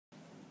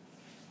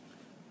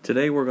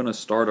Today we're going to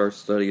start our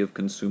study of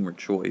consumer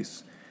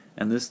choice,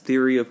 and this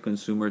theory of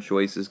consumer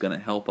choice is going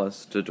to help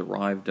us to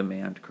derive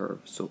demand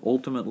curves. So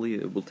ultimately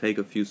it will take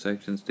a few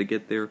sections to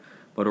get there,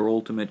 but our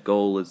ultimate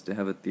goal is to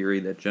have a theory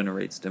that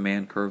generates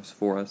demand curves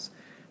for us,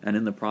 and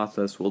in the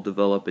process we'll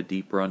develop a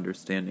deeper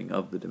understanding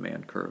of the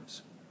demand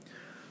curves.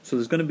 So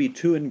there's going to be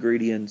two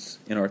ingredients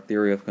in our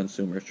theory of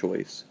consumer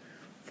choice.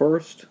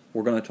 First,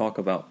 we're going to talk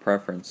about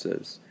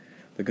preferences.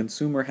 The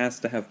consumer has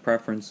to have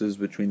preferences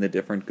between the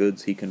different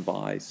goods he can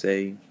buy.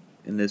 Say,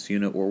 in this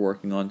unit we're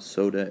working on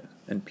soda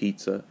and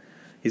pizza.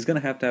 He's going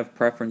to have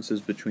preferences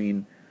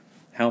between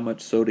how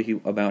much soda he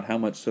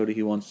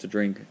wants to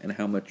drink and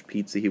how much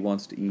pizza he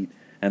wants to eat,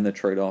 and the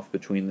trade-off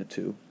between the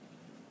two.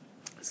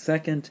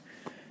 Second,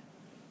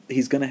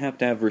 he's going to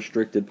have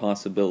restricted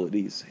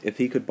possibilities. If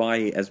he could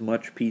buy as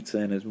much pizza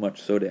and as much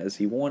soda as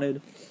he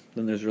wanted,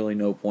 then there's really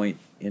no point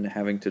in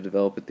having to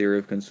develop a theory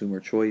of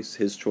consumer choice.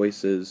 His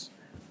choice is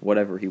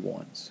whatever he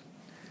wants.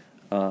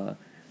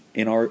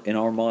 In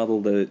our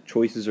model, the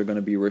choices are going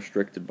to be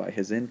restricted by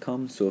his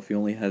income. So if he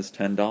only has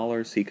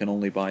 $10, he can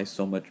only buy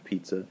so much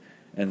pizza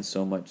and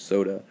so much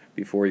soda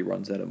before he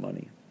runs out of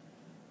money.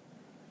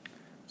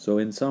 So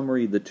in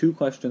summary, the two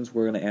questions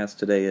we're going to ask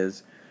today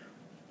is,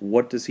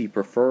 what does he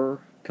prefer?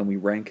 Can we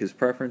rank his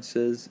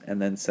preferences?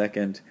 And then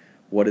second,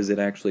 what is it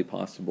actually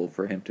possible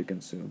for him to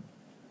consume?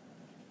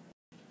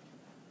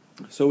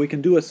 So we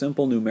can do a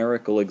simple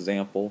numerical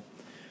example.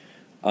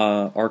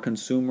 Our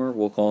consumer,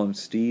 we'll call him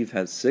Steve,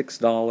 has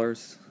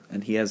 $6,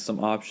 and he has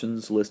some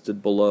options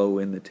listed below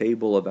in the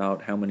table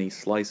about how many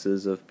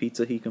slices of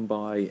pizza he can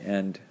buy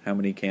and how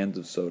many cans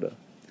of soda.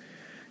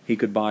 He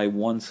could buy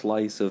one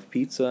slice of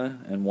pizza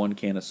and one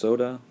can of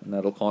soda, and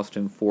that'll cost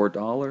him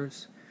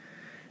 $4.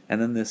 And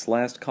then this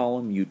last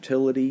column,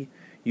 utility.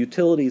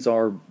 Utilities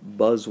are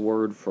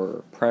buzzword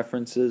for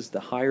preferences. The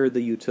higher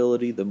the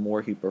utility, the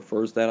more he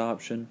prefers that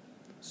option.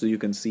 So you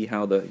can see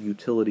how the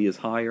utility is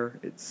higher.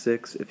 It's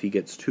 6 if he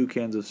gets 2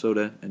 cans of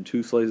soda and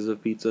 2 slices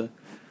of pizza,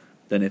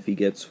 than if he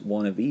gets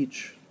one of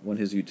each when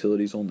his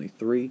utility is only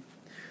 3.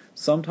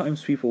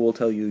 Sometimes people will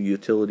tell you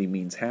utility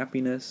means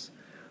happiness.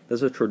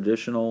 There's a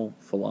traditional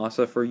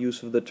philosopher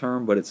use of the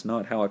term, but it's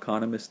not how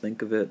economists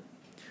think of it.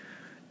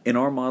 In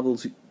our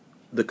models,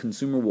 the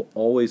consumer will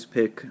always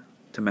pick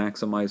to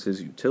maximize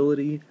his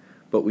utility,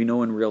 but we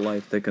know in real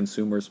life that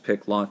consumers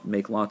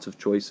make lots of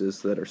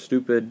choices that are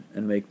stupid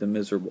and make them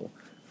miserable.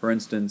 For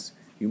instance,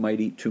 you might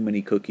eat too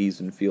many cookies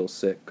and feel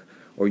sick,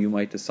 or you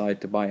might decide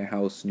to buy a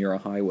house near a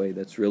highway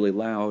that's really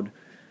loud,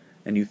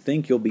 and you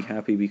think you'll be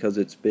happy because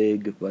it's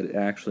big, but it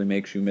actually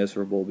makes you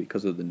miserable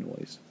because of the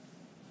noise.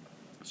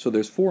 So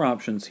there's 4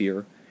 options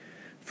here.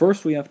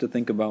 First, we have to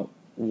think about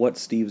what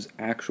Steve's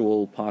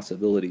actual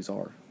possibilities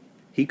are.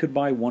 He could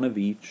buy one of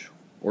each,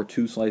 or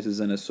 2 slices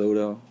and a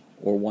soda,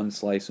 or 1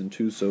 slice and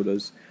 2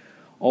 sodas.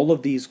 All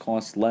of these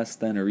cost less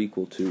than or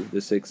equal to the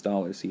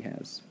 $6 he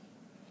has.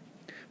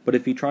 But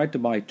if he tried to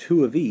buy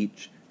 2 of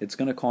each, it's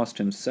going to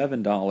cost him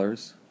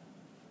 $7,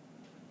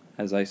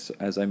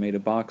 as I made a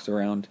box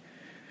around,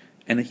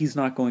 and he's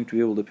not going to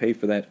be able to pay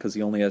for that because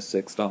he only has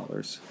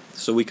 $6.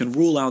 So we can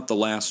rule out the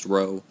last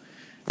row,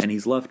 and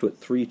he's left with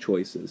 3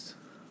 choices.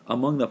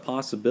 Among the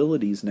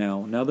possibilities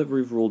now that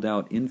we've ruled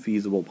out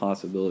infeasible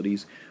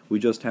possibilities, we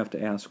just have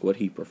to ask what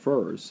he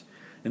prefers.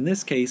 In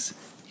this case,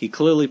 he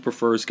clearly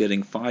prefers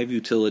getting 5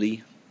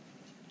 utility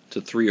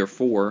to 3 or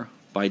 4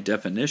 by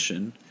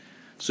definition,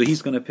 so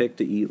he's going to pick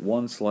to eat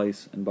 1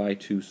 slice and buy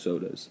 2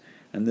 sodas.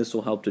 And this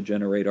will help to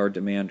generate our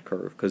demand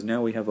curve, because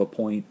now we have a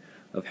point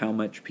of how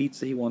much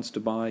pizza he wants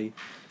to buy,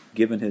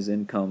 given his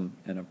income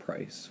and a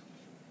price.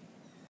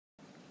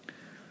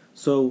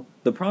 So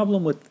the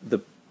problem with the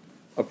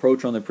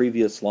approach on the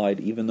previous slide,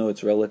 even though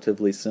it's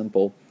relatively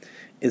simple,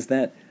 is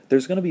that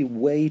there's going to be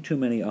way too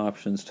many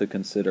options to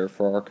consider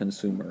for our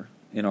consumer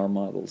in our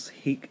models.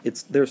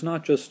 There's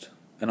not just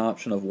an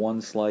option of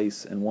 1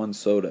 slice and 1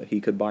 soda.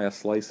 He could buy a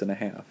slice and a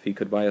half. He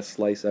could buy a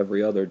slice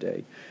every other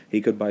day. He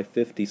could buy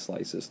 50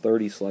 slices,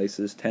 30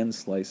 slices, 10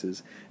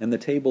 slices, and the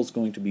table's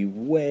going to be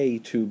way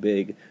too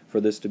big for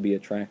this to be a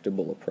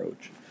tractable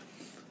approach.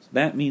 So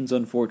that means,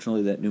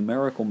 unfortunately, that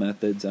numerical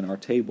methods and our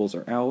tables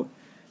are out,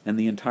 and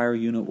the entire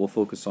unit will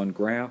focus on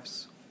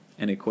graphs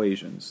and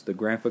equations, the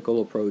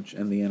graphical approach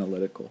and the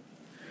analytical.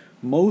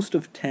 Most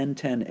of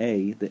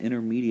 1010A, the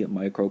intermediate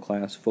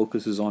microclass,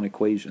 focuses on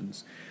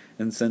equations,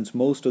 and since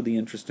most of the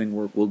interesting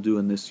work we'll do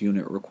in this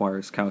unit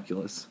requires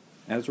calculus,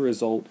 as a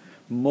result,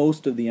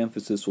 most of the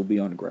emphasis will be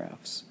on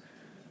graphs.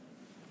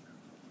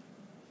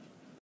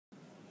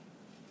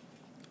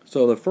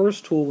 So the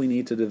first tool we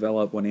need to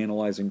develop when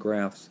analyzing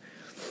graphs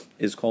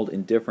is called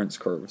indifference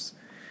curves.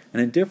 An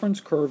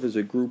indifference curve is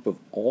a group of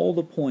all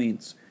the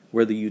points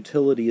where the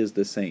utility is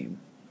the same.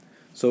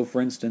 So for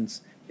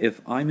instance,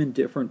 if I'm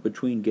indifferent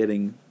between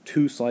getting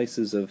 2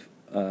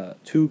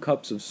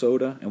 cups of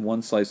soda and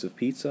 1 slice of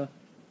pizza,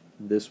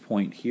 this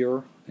point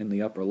here in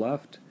the upper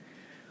left,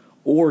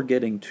 or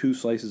getting 2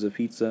 slices of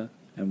pizza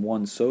and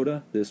 1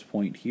 soda, this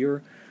point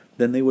here,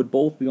 then they would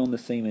both be on the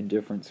same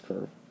indifference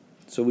curve.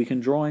 So we can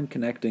draw in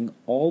connecting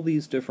all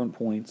these different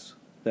points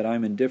that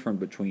I'm indifferent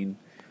between.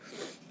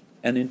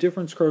 And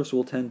indifference curves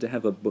will tend to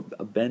have a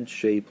bent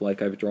shape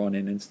like I've drawn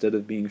in instead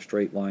of being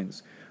straight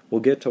lines.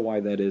 We'll get to why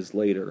that is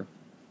later.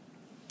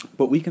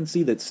 But we can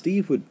see that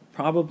Steve would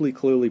probably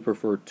clearly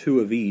prefer 2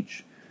 of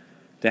each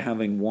to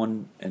having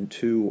 1 and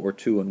 2 or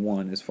 2 and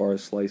 1 as far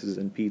as slices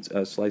of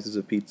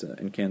pizza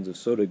and cans of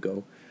soda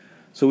go.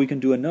 So we can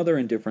do another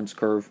indifference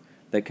curve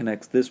that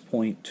connects this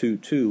point 2,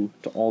 2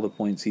 to all the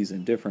points he's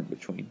indifferent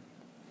between.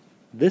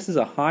 This is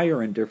a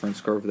higher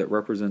indifference curve that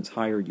represents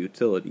higher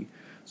utility.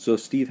 So if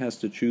Steve has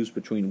to choose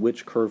between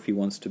which curve he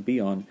wants to be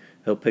on,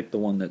 he'll pick the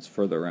one that's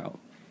further out.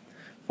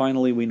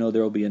 Finally, we know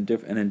there will be an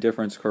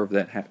indifference curve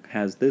that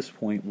has this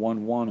point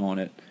 1, 1 on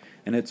it,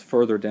 and it's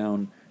further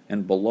down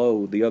and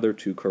below the other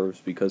 2 curves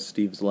because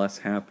Steve's less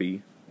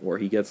happy, or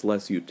he gets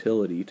less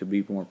utility, to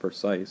be more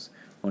precise,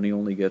 when he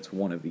only gets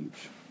 1 of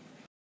each.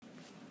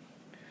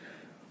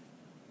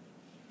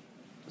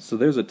 So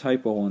there's a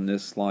typo on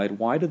this slide.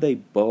 Why do they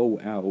bow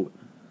out?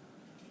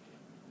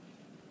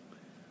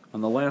 On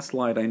the last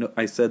slide,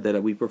 I said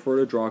that we prefer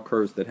to draw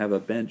curves that have a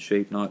bent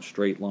shape, not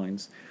straight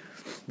lines.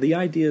 The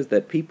idea is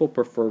that people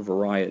prefer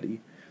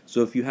variety.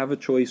 So if you have a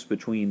choice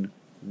between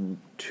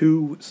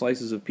 2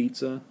 slices of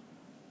pizza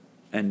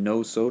and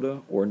no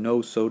soda, or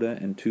no soda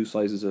and 2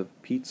 slices of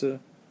pizza,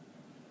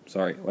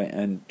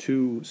 and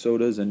 2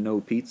 sodas and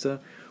no pizza,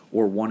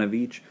 or 1 of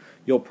each,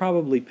 you'll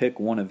probably pick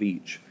 1 of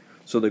each.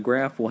 So the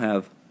graph will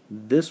have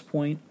this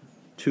point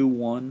 2,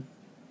 1,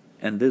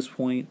 and this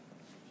point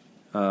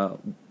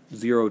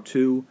 0,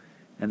 2,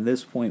 and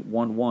this point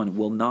 1, 1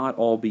 will not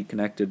all be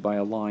connected by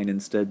a line.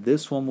 Instead,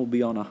 this one will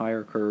be on a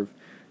higher curve,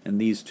 and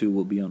these 2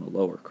 will be on a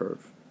lower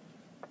curve.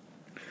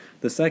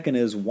 The second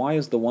is, why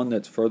is the one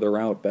that's further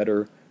out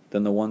better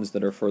than the ones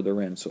that are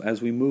further in? So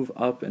as we move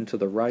up and to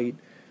the right,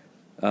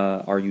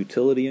 our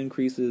utility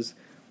increases.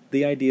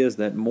 The idea is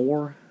that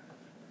more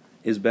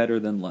is better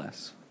than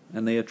less,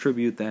 and they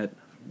attribute that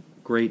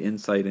great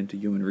insight into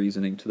human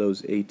reasoning to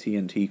those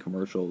AT&T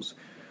commercials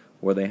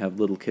where they have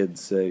little kids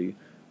say,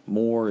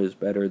 more is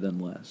better than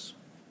less.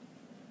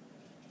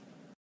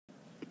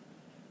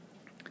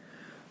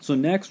 So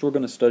next we're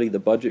going to study the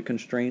budget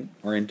constraint.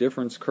 Our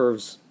indifference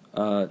curves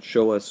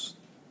show us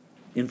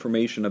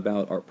information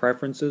about our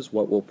preferences,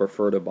 what we'll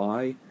prefer to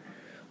buy.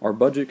 Our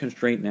budget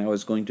constraint now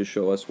is going to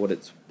show us what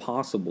it's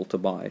possible to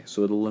buy.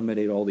 So it'll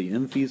eliminate all the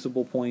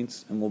infeasible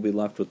points, and we'll be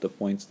left with the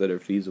points that are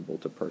feasible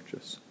to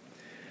purchase.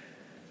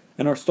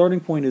 And our starting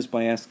point is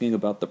by asking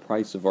about the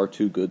price of our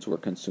 2 goods we're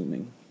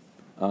consuming.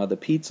 The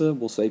pizza,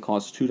 we'll say,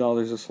 costs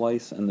 $2 a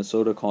slice, and the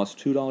soda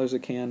costs $2 a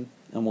can,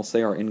 and we'll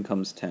say our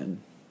income's $10.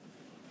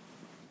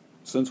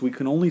 Since we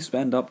can only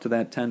spend up to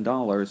that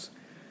 $10,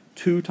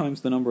 2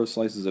 times the number of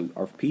slices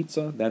of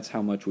pizza, that's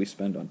how much we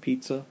spend on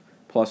pizza,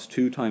 plus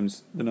 2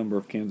 times the number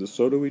of cans of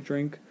soda we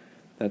drink,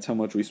 that's how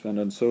much we spend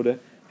on soda,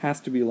 has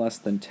to be less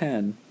than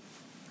 10,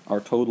 our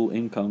total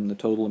income, the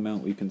total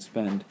amount we can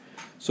spend.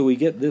 So we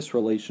get this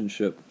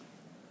relationship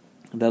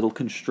that'll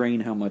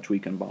constrain how much we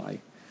can buy.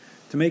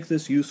 To make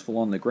this useful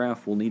on the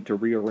graph, we'll need to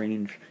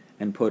rearrange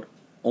and put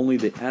only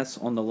the S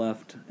on the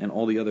left and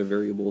all the other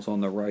variables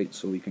on the right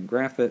so we can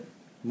graph it.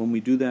 When we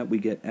do that, we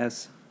get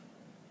S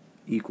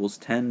equals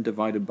 10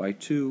 divided by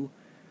 2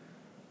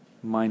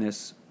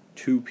 minus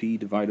 2p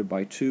divided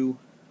by 2.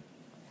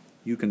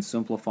 You can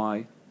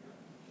simplify,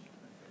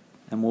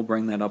 and we'll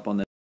bring that up on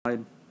the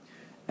slide.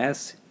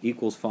 S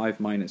equals 5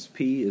 minus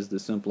p is the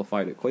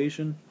simplified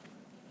equation.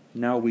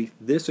 Now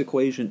this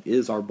equation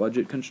is our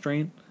budget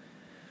constraint,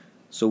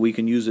 so we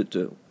can use it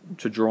to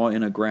draw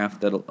in a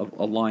graph, a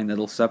line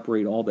that'll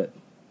separate all that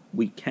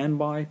we can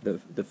buy,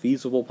 the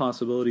feasible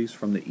possibilities,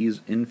 from the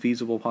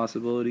infeasible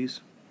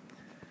possibilities.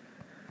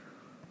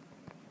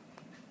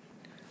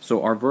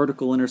 So our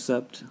vertical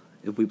intercept,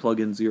 if we plug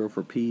in 0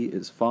 for p,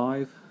 is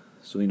 5.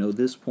 So we know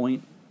this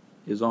point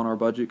is on our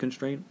budget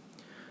constraint.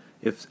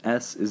 If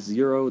S is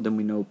 0, then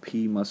we know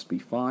p must be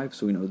 5,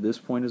 so we know this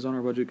point is on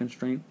our budget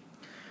constraint.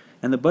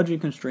 And the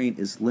budget constraint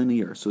is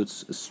linear, so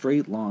it's a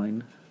straight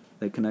line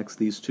that connects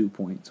these 2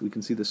 points. We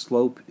can see the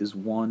slope is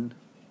 1.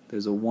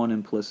 There's a 1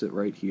 implicit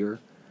right here.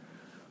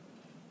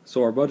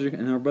 So our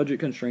budget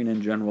constraint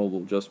in general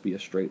will just be a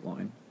straight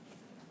line.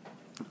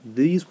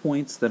 These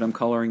points that I'm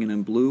coloring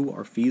in blue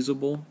are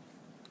feasible,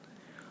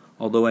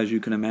 although as you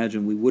can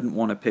imagine we wouldn't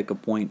want to pick a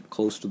point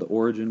close to the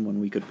origin when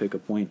we could pick a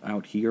point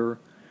out here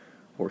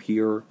or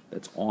here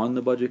that's on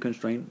the budget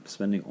constraint,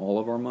 spending all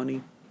of our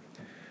money.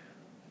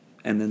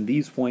 And then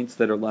these points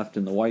that are left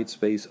in the white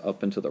space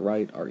up and to the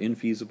right are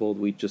infeasible.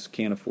 We just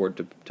can't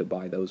afford to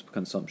buy those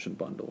consumption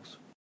bundles.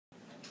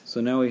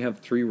 So now we have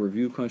 3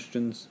 review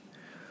questions.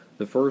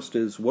 The first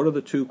is, what are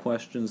the 2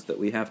 questions that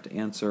we have to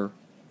answer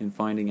in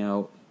finding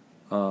out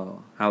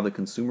how the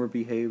consumer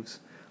behaves?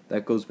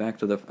 That goes back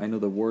to I know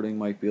the wording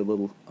might be a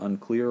little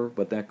unclear,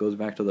 but that goes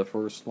back to the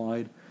first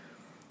slide.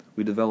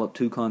 We developed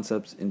 2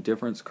 concepts,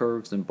 indifference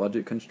curves and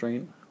budget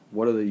constraint.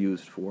 What are they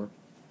used for?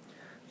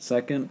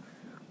 Second,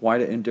 why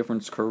do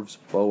indifference curves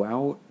bow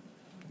out?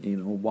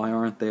 Why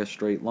aren't they a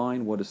straight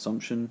line? What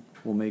assumption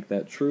will make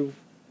that true?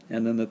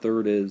 And then the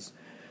third is,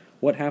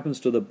 What happens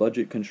to the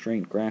budget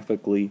constraint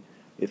graphically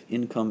if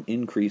income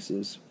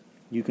increases?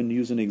 You can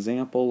use an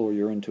example or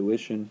your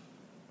intuition,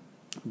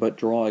 but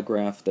draw a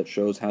graph that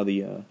shows how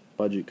the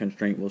budget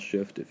constraint will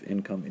shift if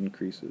income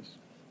increases.